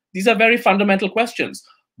fast? These are very fundamental questions.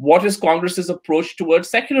 What is Congress's approach towards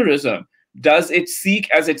secularism? Does it seek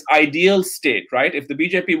as its ideal state, right? If the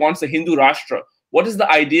BJP wants a Hindu Rashtra, what is the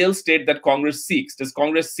ideal state that Congress seeks? Does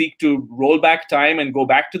Congress seek to roll back time and go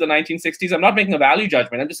back to the 1960s? I'm not making a value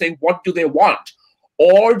judgment. I'm just saying, what do they want?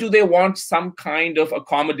 Or do they want some kind of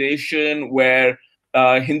accommodation where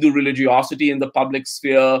Hindu religiosity in the public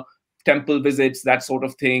sphere, temple visits, that sort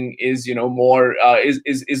of thing is, more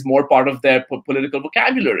is more part of their political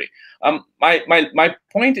vocabulary? My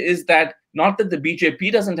point is that not that the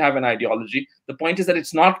BJP doesn't have an ideology. The point is that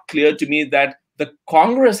it's not clear to me that the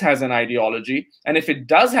Congress has an ideology, and if it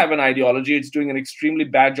does have an ideology, it's doing an extremely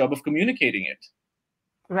bad job of communicating it.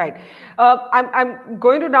 Right. I'm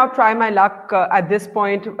going to now try my luck at this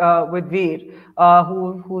point with Vir,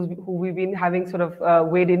 who we've been having sort of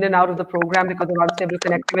wade in and out of the program because of unstable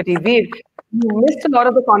connectivity. Vir, you missed a lot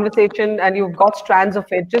of the conversation and you've got strands of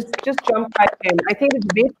it. Just jump right in. I think the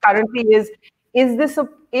debate currently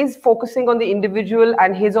is focusing on the individual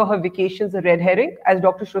and his or her vacations a red herring, as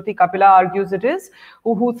Dr. Shruti Kapila argues it is,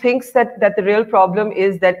 who thinks that the real problem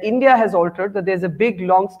is that India has altered, that there's a big,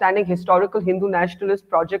 long-standing historical Hindu nationalist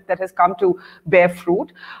project that has come to bear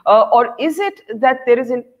fruit? Or is it that there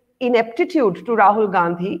is an ineptitude to Rahul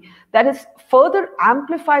Gandhi that is further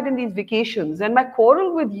amplified in these vacations? And my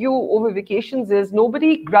quarrel with you over vacations is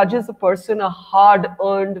nobody grudges a person a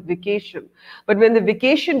hard-earned vacation. But when the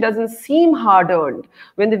vacation doesn't seem hard-earned,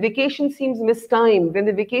 when the vacation seems mistimed, when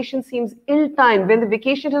the vacation seems ill-timed, when the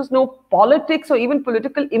vacation has no politics or even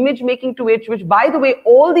political image making to it, which, by the way,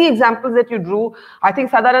 all the examples that you drew, I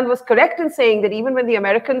think Sadanand was correct in saying that even when the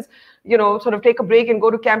Americans, sort of take a break and go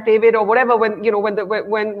to Camp David or whatever, when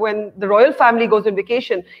the royal family goes on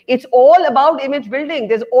vacation, it's all about image building.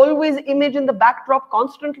 There's always image in the backdrop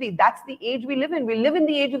constantly. That's the age we live in. We live in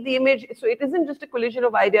the age of the image. So it isn't just a collision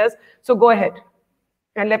of ideas. So go ahead.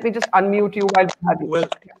 And let me just unmute you while we have you. Well,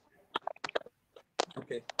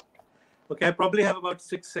 okay. Okay, I probably have about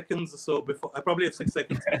 6 seconds or so before, I probably have 6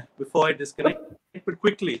 seconds before I disconnect. But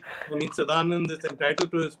quickly, I mean, Sadanand is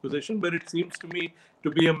entitled to his position, but it seems to me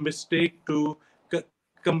to be a mistake to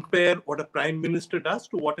compare what a prime minister does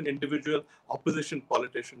to what an individual opposition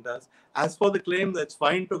politician does. As for the claim that it's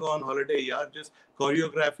fine to go on holiday, yeah, just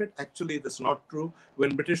choreograph it. Actually, that's not true.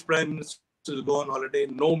 When British prime ministers go on holiday,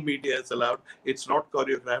 no media is allowed. It's not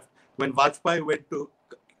choreographed. When Vajpayee went to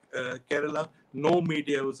Kerala, no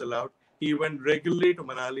media was allowed. He went regularly to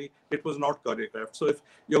Manali. It was not choreographed. So if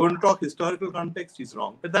you're going to talk historical context, he's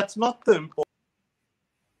wrong. But that's not the important.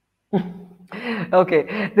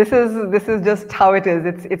 Okay, this is just how it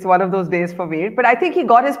is. It's one of those days for Vir. But I think he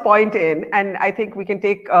got his point in, and I think we can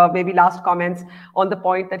take maybe last comments on the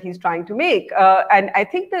point that he's trying to make. And I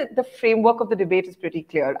think that the framework of the debate is pretty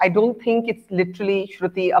clear. I don't think it's literally,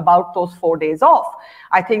 Shruti, about those 4 days off.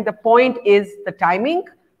 I think the point is the timing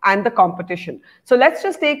and the competition. So let's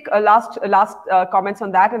just take last comments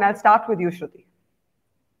on that, and I'll start with you, Shruti.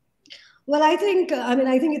 Well, I think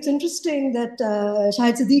it's interesting that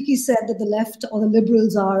Shahid Siddique said that the left or the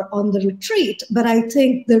liberals are on the retreat, but I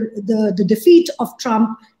think the defeat of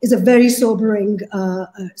Trump is a very sobering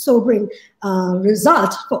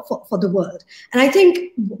result for the world. And I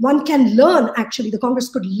think one can learn, actually, the Congress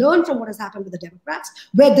could learn from what has happened with the Democrats,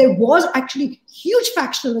 where there was actually huge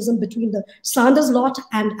factionalism between the Sanders lot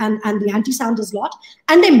and the anti-Sanders lot,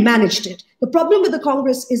 and they managed it. The problem with the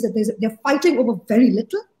Congress is that they're fighting over very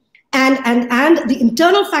little. And the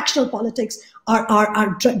internal factional politics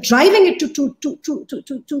are driving it from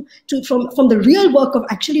the real work of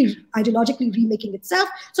actually ideologically remaking itself.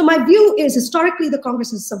 So my view is, historically, the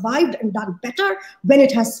Congress has survived and done better when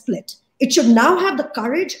it has split. It should now have the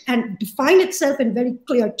courage and define itself in very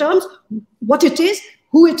clear terms, what it is,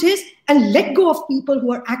 who it is, and let go of people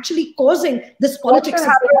who are actually causing this politics.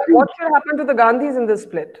 What should happen to the Gandhis in this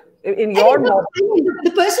split? In your model,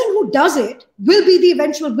 the person who does it will be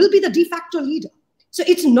the de facto leader. So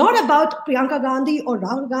it's not about Priyanka Gandhi or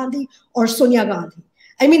Rahul Gandhi or Sonia Gandhi.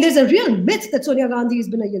 I mean, there's a real myth that Sonia Gandhi has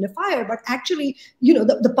been a unifier, but actually,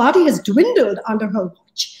 the party has dwindled under her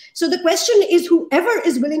watch. So the question is, whoever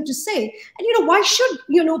is willing to say, and why should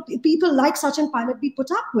people like Sachin Pilot be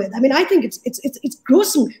put up with? I mean, I think it's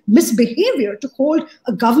gross misbehavior to hold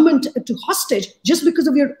a government to hostage just because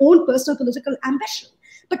of your own personal political ambition.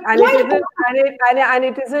 And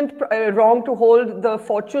it isn't wrong to hold the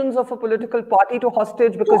fortunes of a political party to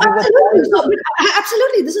hostage because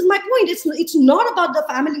absolutely. This is my point. It's not about the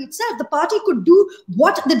family itself. The party could do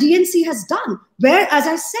what the DNC has done, where, as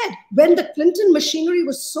I said, when the Clinton machinery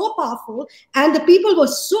was so powerful and the people were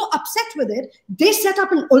so upset with it, they set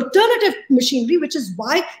up an alternative machinery, which is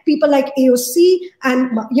why people like AOC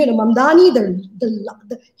and Mamdani,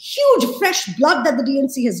 the huge fresh blood that the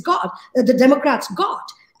DNC has got, the Democrats got.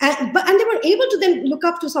 And they were able to then look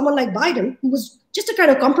up to someone like Biden, who was just a kind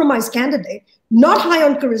of compromise candidate, not high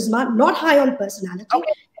on charisma, not high on personality.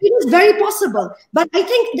 Okay. It is very possible. But I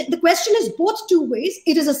think the question is both two ways.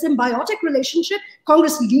 It is a symbiotic relationship.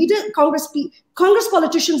 Congress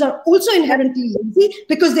politicians are also inherently lazy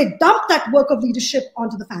because they dump that work of leadership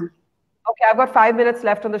onto the family. Okay, I've got 5 minutes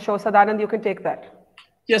left on the show. Sadanand, you can take that.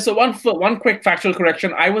 Yeah, so one quick factual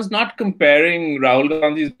correction. I was not comparing Rahul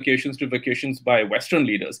Gandhi's vacations to vacations by Western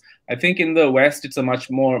leaders. I think in the West, it's a much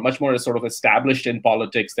more sort of established in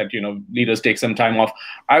politics that, leaders take some time off.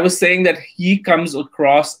 I was saying that he comes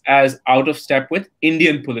across as out of step with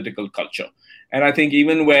Indian political culture. And I think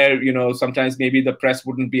even where, sometimes maybe the press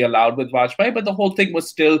wouldn't be allowed with Vajpayee, but the whole thing was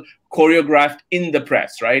still choreographed in the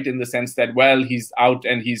press, right? In the sense that, well, he's out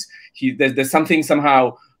and there's something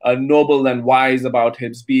somehow noble and wise about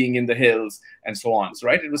his being in the hills and so on. So,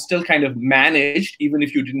 right, it was still kind of managed, even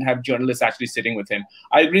if you didn't have journalists actually sitting with him.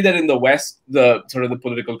 I agree that in the West, the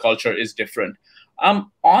political culture is different.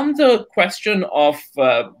 On the question of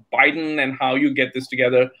Biden and how you get this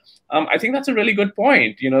together, I think that's a really good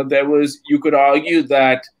point. You could argue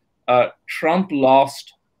that Trump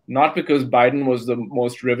lost not because Biden was the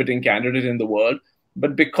most riveting candidate in the world,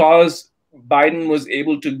 but because Biden was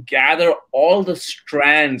able to gather all the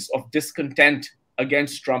strands of discontent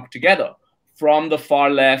against Trump together, from the far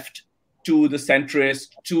left to the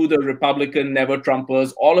centrist to the Republican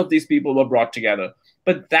never-Trumpers. All of these people were brought together.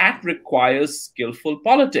 But that requires skillful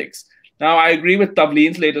politics. Now, I agree with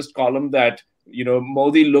Tavleen's latest column that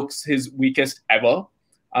Modi looks his weakest ever.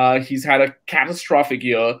 He's had a catastrophic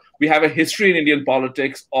year. We have a history in Indian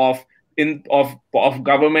politics of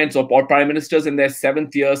governments or prime ministers in their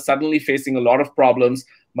 7th year suddenly facing a lot of problems.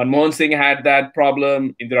 Manmohan Singh had that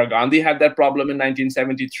problem. Indira Gandhi had that problem in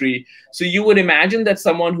 1973. So you would imagine that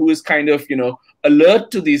someone who is kind of,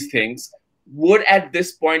 alert to these things would at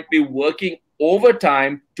this point be working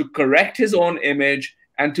overtime to correct his own image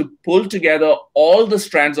and to pull together all the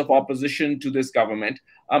strands of opposition to this government.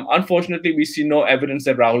 Unfortunately, we see no evidence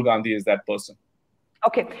that Rahul Gandhi is that person.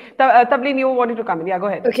 Okay. Tavleen, you wanted to come in. Yeah, go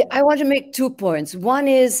ahead. Okay, I want to make 2 points. One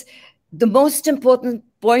is the most important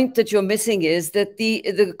point that you're missing is that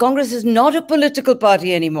the Congress is not a political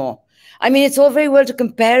party anymore. I mean, it's all very well to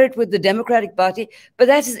compare it with the Democratic Party, but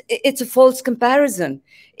it's a false comparison.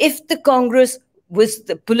 If the Congress was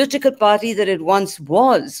the political party that it once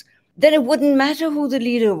was, then it wouldn't matter who the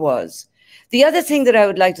leader was. The other thing that I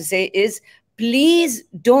would like to say is, please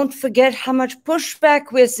don't forget how much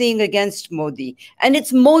pushback we're seeing against Modi. And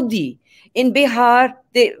it's Modi. In Bihar,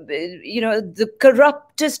 the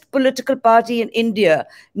corruptest political party in India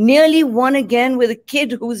nearly won again with a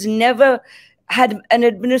kid who's never had an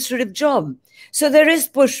administrative job. So there is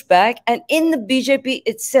pushback. And in the BJP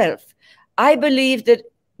itself, I believe that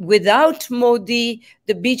without Modi,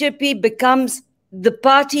 the BJP becomes the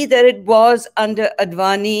party that it was under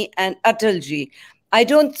Advani and Atalji. I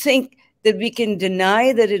don't think that we can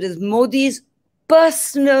deny that it is Modi's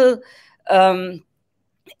personal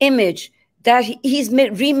image that he's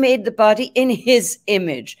remade the party in his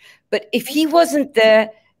image. But if he wasn't there,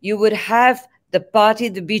 you would have the party,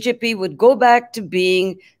 the BJP would go back to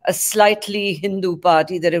being a slightly Hindu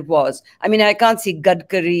party that it was. I mean, I can't see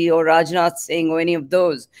Gadkari or Rajnath Singh or any of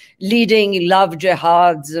those leading love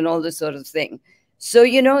jihads and all this sort of thing. So,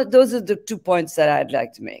 those are the 2 points that I'd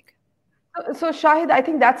like to make. So Shahid, I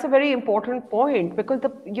think that's a very important point, because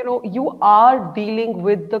you are dealing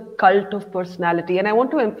with the cult of personality, and I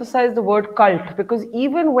want to emphasize the word cult, because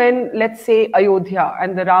even when, let's say, Ayodhya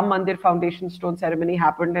and the Ram Mandir foundation stone ceremony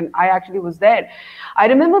happened, and I actually was there, I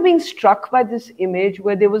remember being struck by this image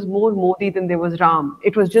where there was more Modi than there was Ram.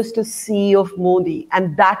 It was just a sea of Modi,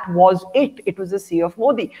 and that was it. It was a sea of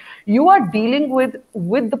Modi. You are dealing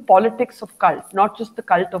with the politics of cult, not just the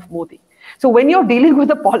cult of Modi. So when you're dealing with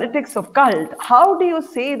the politics of cult, how do you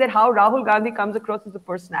say that how Rahul Gandhi comes across as a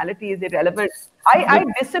personality is irrelevant? I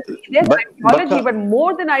disagree. There's ideology, but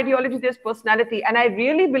more than ideology, there's personality. And I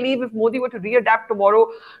really believe if Modi were to readapt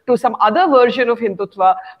tomorrow to some other version of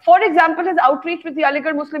Hindutva, for example, his outreach with the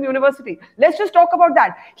Aligarh Muslim University, let's just talk about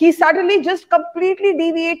that. He suddenly just completely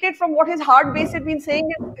deviated from what his heart base had been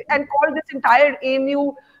saying and called this entire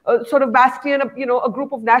AMU sort of bastion of, a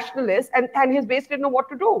group of nationalists, and his base didn't know what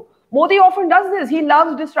to do. Modi often does this. He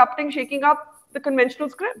loves disrupting, shaking up the conventional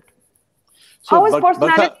script. So, how is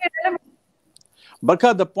personality irrelevant?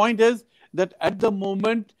 Barkha, the point is that at the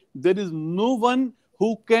moment, there is no one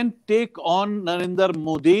who can take on Narendra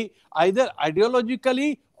Modi, either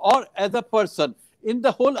ideologically or as a person, in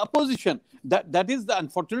the whole opposition. That is the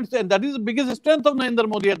unfortunate, and that is the biggest strength of Narendra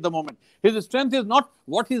Modi at the moment. His strength is not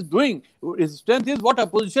what he's doing. His strength is what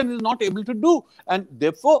opposition is not able to do. And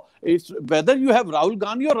therefore, it's whether you have Rahul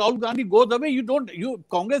Gandhi or Rahul Gandhi goes away,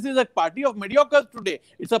 Congress is a party of mediocres today.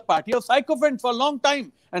 It's a party of sycophants for a long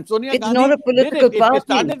time. And Sonia Gandhi, not a political party. It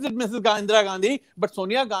started with Mrs. Indira Gandhi, but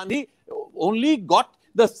Sonia Gandhi only got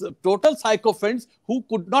the total sycophants who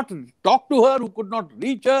could not talk to her, who could not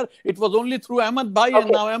reach her. It was only through Ahmed Bhai,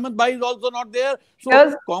 and now Ahmed Bhai is also not there.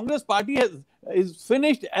 So Congress party is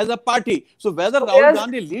finished as a party. So whether Rahul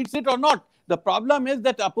Gandhi leads it or not, the problem is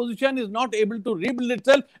that opposition is not able to rebuild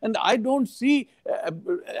itself, and I don't see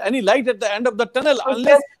any light at the end of the tunnel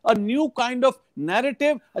unless a new kind of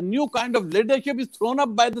narrative, a new kind of leadership is thrown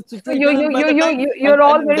up by the situation. You're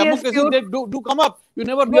all very astute. They do come up. You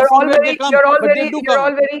never know from where they come, but they do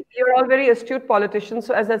come. You're all very astute politicians.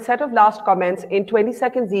 So as a set of last comments, in 20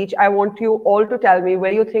 seconds each, I want you all to tell me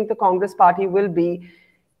where you think the Congress party will be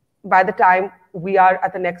by the time we are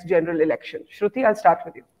at the next general election. Shruti, I'll start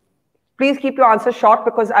with you. Please keep your answers short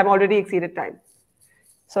because I'm already exceeded time.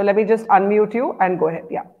 So let me just unmute you and go ahead.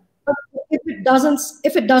 Yeah. If it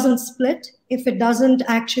doesn't split, if it doesn't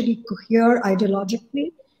actually cohere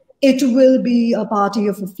ideologically, it will be a party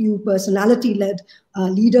of a few personality-led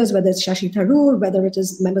leaders, whether it's Shashi Tharoor, whether it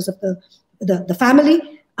is members of the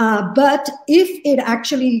family. But if it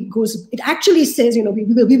actually says,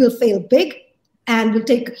 we will fail big, and will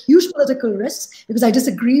take huge political risks, because I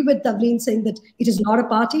disagree with Tavleen saying that it is not a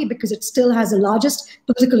party, because it still has the largest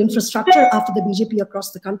political infrastructure after the BJP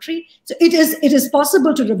across the country. So it is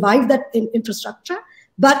possible to revive that infrastructure,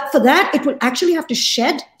 but for that, it will actually have to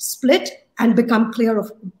shed, split, and become clear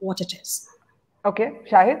of what it is. Okay,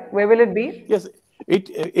 Shahid, where will it be? Yes,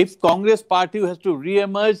 if Congress party has to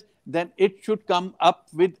re-emerge, then it should come up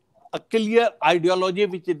with a clear ideology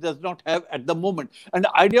which it does not have at the moment, and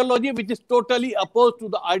ideology which is totally opposed to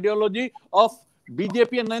the ideology of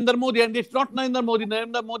BJP and Narendra Modi. And it's not Narendra Modi.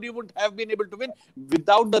 Narendra Modi would have been able to win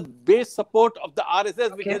without the base support of the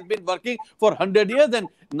RSS, which has been working for 100 years, and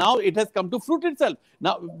now it has come to fruit itself.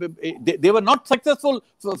 Now, they were not successful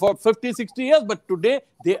for 50, 60 years, but today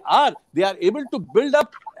they are able to build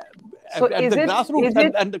up So at is the it,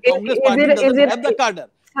 grassroots, and the Congress party doesn't have the cadre.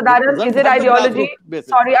 Sadanand, is it ideology? Basis.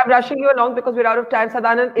 Sorry, I'm rushing you along because we're out of time.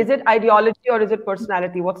 Sadanand, is it ideology or is it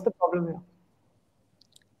personality? What's the problem here?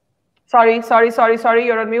 Sorry,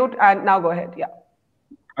 you're on mute, and now go ahead. Yeah.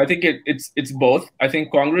 I think it's both. I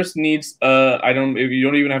think Congress needs you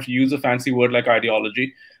don't even have to use a fancy word like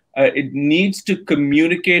ideology. It needs to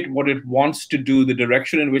communicate what it wants to do, the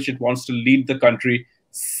direction in which it wants to lead the country,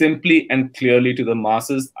 simply and clearly to the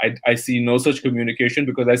masses. I see no such communication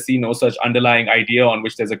because I see no such underlying idea on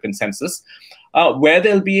which there's a consensus. Where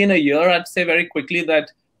there'll be in a year, I'd say very quickly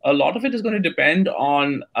that a lot of it is going to depend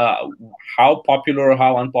on how popular or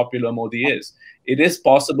how unpopular Modi is. It is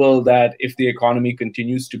possible that if the economy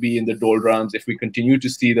continues to be in the doldrums, if we continue to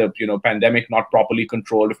see the pandemic not properly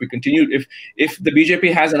controlled, if the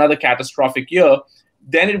BJP has another catastrophic year,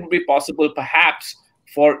 then it would be possible perhaps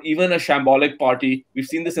for even a shambolic party. We've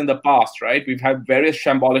seen this in the past, right? We've had various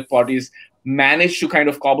shambolic parties manage to kind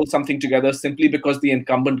of cobble something together simply because the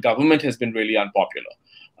incumbent government has been really unpopular.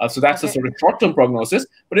 So that's a sort of short-term prognosis.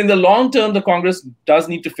 But in the long term, the Congress does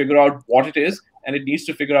need to figure out what it is, and it needs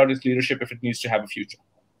to figure out its leadership if it needs to have a future.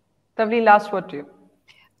 Tavleen, last word to you.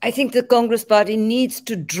 I think the Congress party needs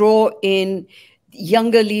to draw in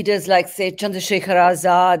younger leaders like, say, Chandrasekhar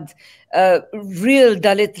Azad, real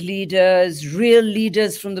Dalit leaders, real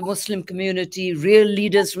leaders from the Muslim community, real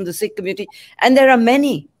leaders from the Sikh community. And there are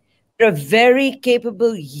many. There are very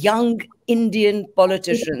capable young Indian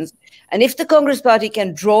politicians. And if the Congress party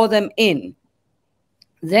can draw them in,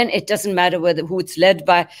 then it doesn't matter who it's led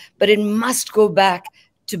by, but it must go back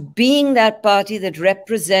to being that party that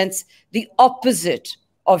represents the opposite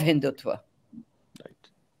of Hindutva.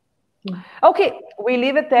 Okay, we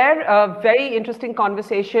leave it there. A very interesting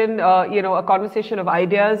conversation, a conversation of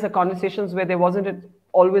ideas, a conversations where there wasn't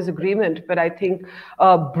always agreement. But I think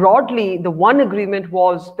broadly, the one agreement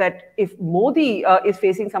was that if Modi is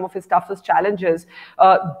facing some of his toughest challenges,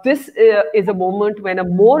 this is a moment when a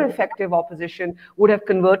more effective opposition would have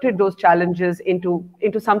converted those challenges into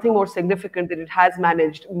something more significant that it has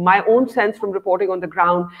managed. My own sense from reporting on the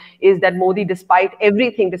ground is that Modi, despite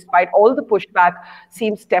everything, despite all the pushback,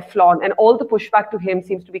 seems Teflon, and all the pushback to him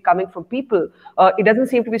seems to be coming from people. It doesn't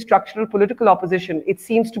seem to be structural political opposition. It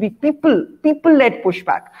seems to be people-led pushback.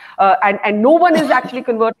 And no one is actually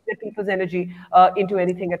converting the people's energy into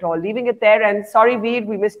anything at all. Leaving it there. And sorry, Vir,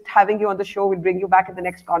 we missed having you on the show. We'll bring you back in the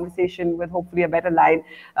next conversation with hopefully a better line.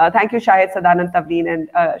 Thank you, Shahid, Sadanand, Tavleen, and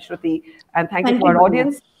Shruti. And thank you to our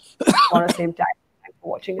audience for the same time. Thanks for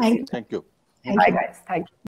watching. Thank you. Bye, guys. Thank you.